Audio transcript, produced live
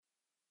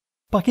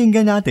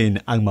Pakinggan natin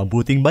ang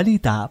mabuting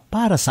balita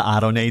para sa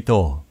araw na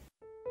ito.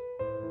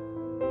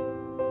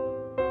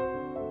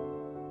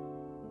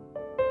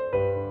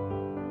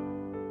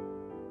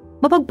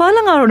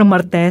 Mapagpalang araw ng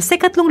Martes sa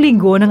 2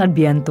 linggo ng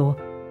Adbyento,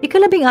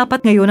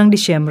 14 ngayon ng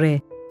Disyembre,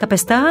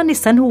 kapestahan ni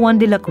San Juan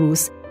de la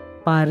Cruz,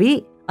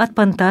 pari at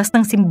pantas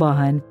ng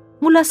simbahan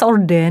mula sa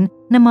orden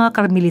ng mga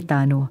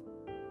Karmelitano.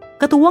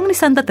 Katuwang ni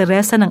Santa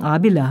Teresa ng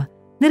Avila,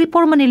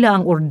 nireforma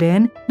nila ang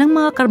orden ng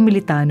mga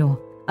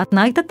Karmelitano at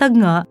naitatag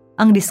nga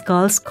ang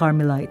Discalced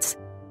Carmelites.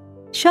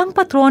 Siya ang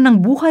patron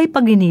ng buhay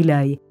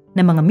pagninilay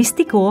ng mga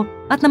mistiko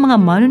at ng mga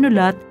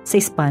manunulat sa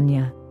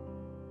Espanya.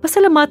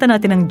 Pasalamatan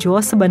natin ang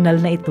Diyos sa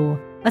banal na ito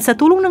at sa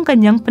tulong ng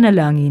kanyang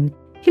panalangin,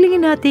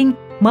 hilingin nating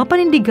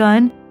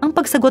mapanindigan ang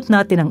pagsagot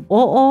natin ng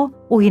oo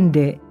o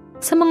hindi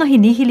sa mga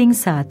hinihiling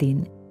sa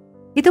atin.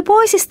 Ito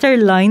po ay Sister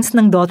Lines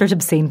ng Daughters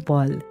of St.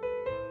 Paul.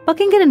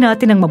 Pakinggan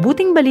natin ang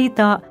mabuting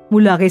balita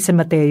mula kay San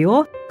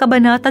Mateo,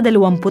 Kabanata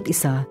 21,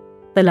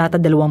 talata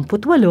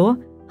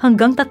 28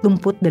 hanggang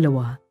 32.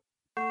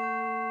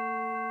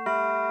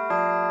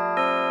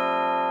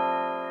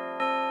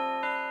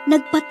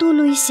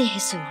 Nagpatuloy si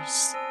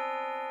Jesus.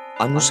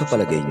 Ano sa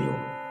palagay niyo?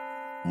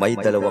 May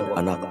 2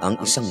 anak ang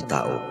isang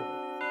tao.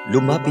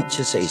 Lumapit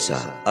siya sa isa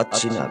at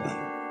sinabi,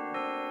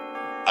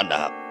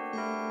 "Anak,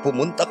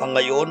 pumunta ka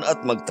ngayon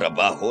at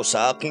magtrabaho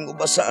sa aking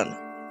ubasan."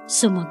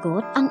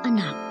 Sumagot ang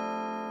anak,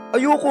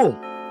 "Ayoko."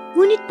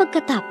 Ngunit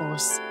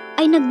pagkatapos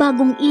ay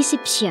nagbagong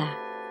isip siya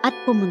at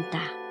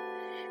pumunta.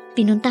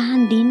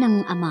 Pinuntahan din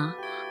ng ama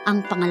ang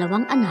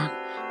pangalawang anak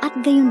at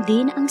gayon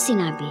din ang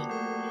sinabi.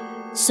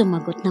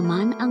 Sumagot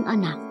naman ang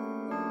anak,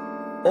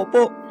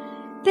 "Opo."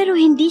 Pero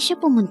hindi siya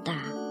pumunta.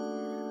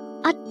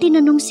 At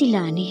tinanong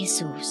sila ni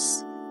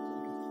Jesus,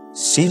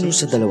 Sino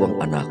sa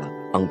 2 anak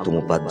ang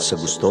tumupad sa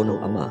gusto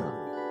ng ama?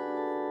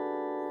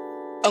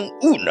 Ang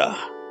una.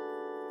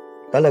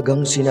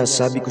 Talagang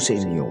sinasabi ko sa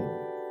inyo,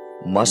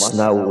 mas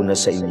nauuna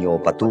sa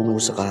inyo patungo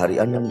sa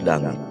kaharian ng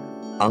langit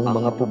ang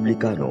mga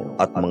publikano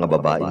at mga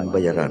babaeng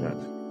bayaran.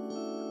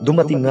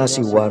 Dumating nga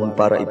si Juan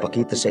para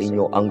ipakita sa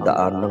inyo ang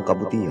daan ng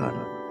kabutihan,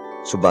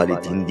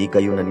 subalit hindi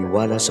kayo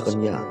naniwala sa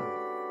kanya.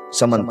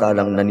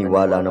 Samantalang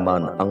naniwala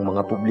naman ang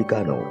mga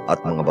publikano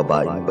at mga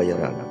babaeng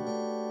bayaran.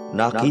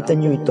 Nakita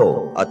niyo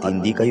ito at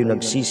hindi kayo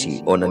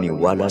nagsisi o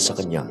naniwala sa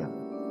kanya.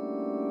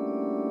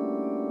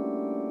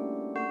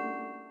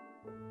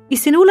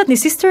 Isinulat ni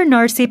Sister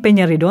Narcy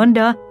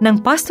Peñarredonda ng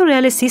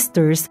Pastorales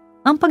Sisters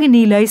ang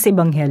pagninilay sa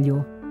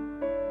Ebanghelyo.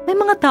 May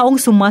mga taong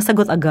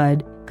sumasagot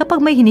agad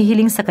kapag may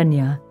hinihiling sa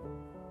kanya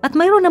at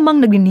mayroon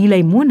namang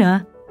nagninilay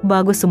muna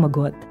bago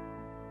sumagot.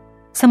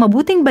 Sa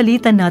mabuting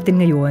balita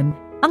natin ngayon,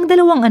 ang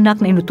 2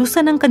 anak na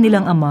inutusan ng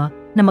kanilang ama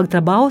na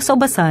magtrabaho sa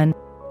ubasan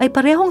ay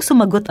parehong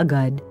sumagot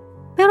agad,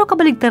 pero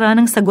kabaligtaran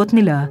ng sagot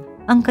nila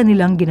ang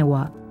kanilang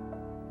ginawa.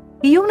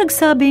 Iyong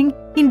nagsabing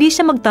hindi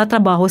siya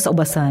magtatrabaho sa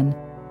ubasan.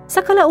 Sa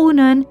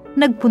kalaunan,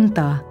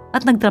 nagpunta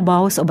at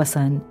nagtrabaho sa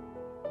ubasan.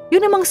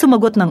 Yun namang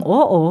sumagot ng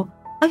oo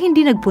ay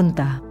hindi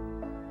nagpunta.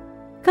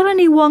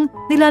 Karaniwang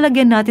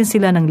nilalagyan natin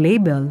sila ng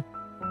label,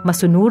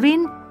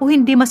 masunurin o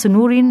hindi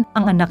masunurin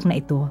ang anak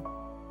na ito.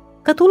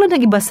 Katulad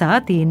ng iba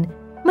sa atin,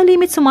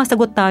 malimit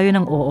sumasagot tayo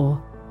ng oo,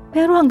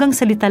 pero hanggang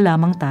salita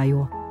lamang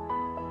tayo.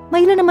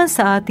 May ilan naman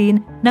sa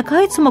atin na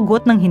kahit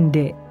sumagot ng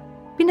hindi,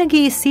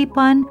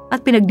 pinag-iisipan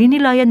at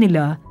pinagdinilayan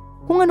nila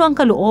kung ano ang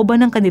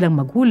kalooban ng kanilang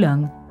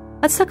magulang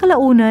at sa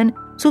kalaunan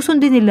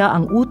susundin nila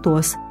ang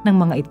utos ng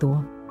mga ito.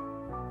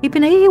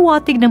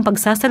 Ipinahihiwatig ng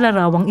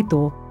pagsasalarawang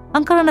ito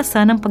ang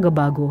karanasan ng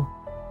pagbabago,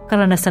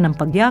 karanasan ng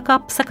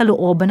pagyakap sa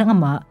kalooban ng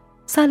ama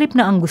sa halip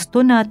na ang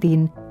gusto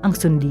natin ang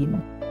sundin.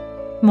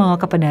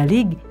 Mga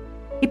kapanalig,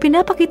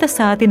 ipinapakita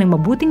sa atin ng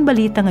mabuting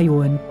balita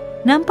ngayon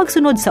na ang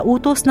pagsunod sa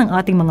utos ng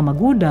ating mga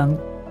magulang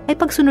ay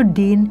pagsunod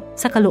din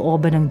sa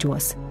kalooban ng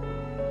Diyos.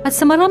 At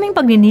sa maraming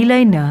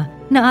pagninilay na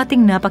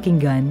ating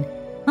napakinggan,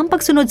 ang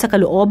pagsunod sa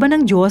kalooban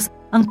ng Diyos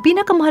ang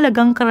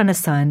pinakamahalagang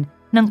karanasan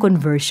ng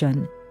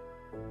conversion.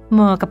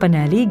 Mga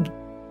kapanalig,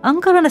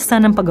 ang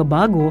karanasan ng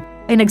pagbabago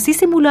ay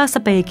nagsisimula sa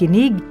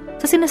pakikinig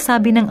sa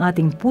sinasabi ng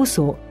ating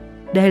puso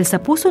dahil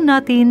sa puso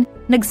natin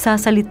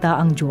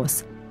nagsasalita ang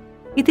Diyos.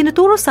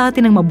 Itinuturo sa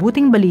atin ang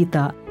mabuting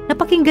balita na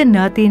pakinggan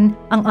natin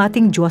ang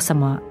ating Diyos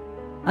Ama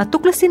at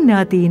tuklasin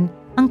natin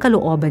ang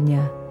kalooban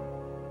niya.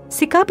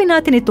 Sikapin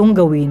natin itong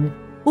gawin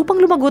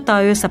upang lumago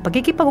tayo sa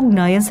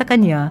pagkikipag-ugnayan sa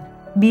Kanya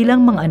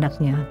bilang mga anak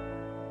niya.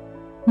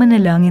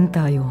 Manalangin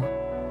tayo.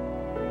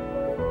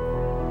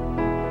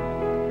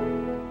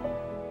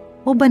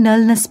 O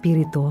banal na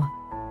Espiritu,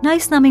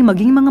 nais naming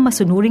maging mga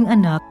masunuring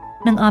anak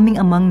ng aming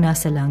Amang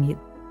nasa langit.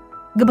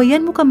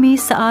 Gabayan mo kami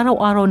sa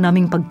araw-araw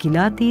naming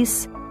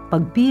pagkilatis,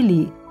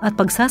 pagpili at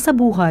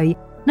pagsasabuhay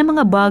ng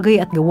mga bagay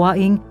at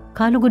gawaing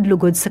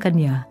kalugod-lugod sa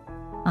Kanya.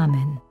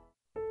 Amen.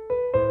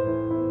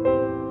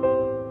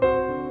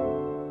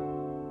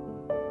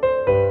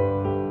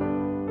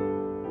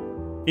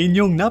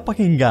 Inyong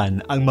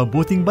napakinggan ang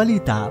mabuting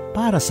balita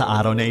para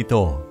sa araw na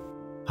ito.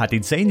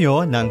 Hatid sa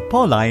inyo ng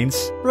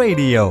Paulines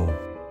Radio.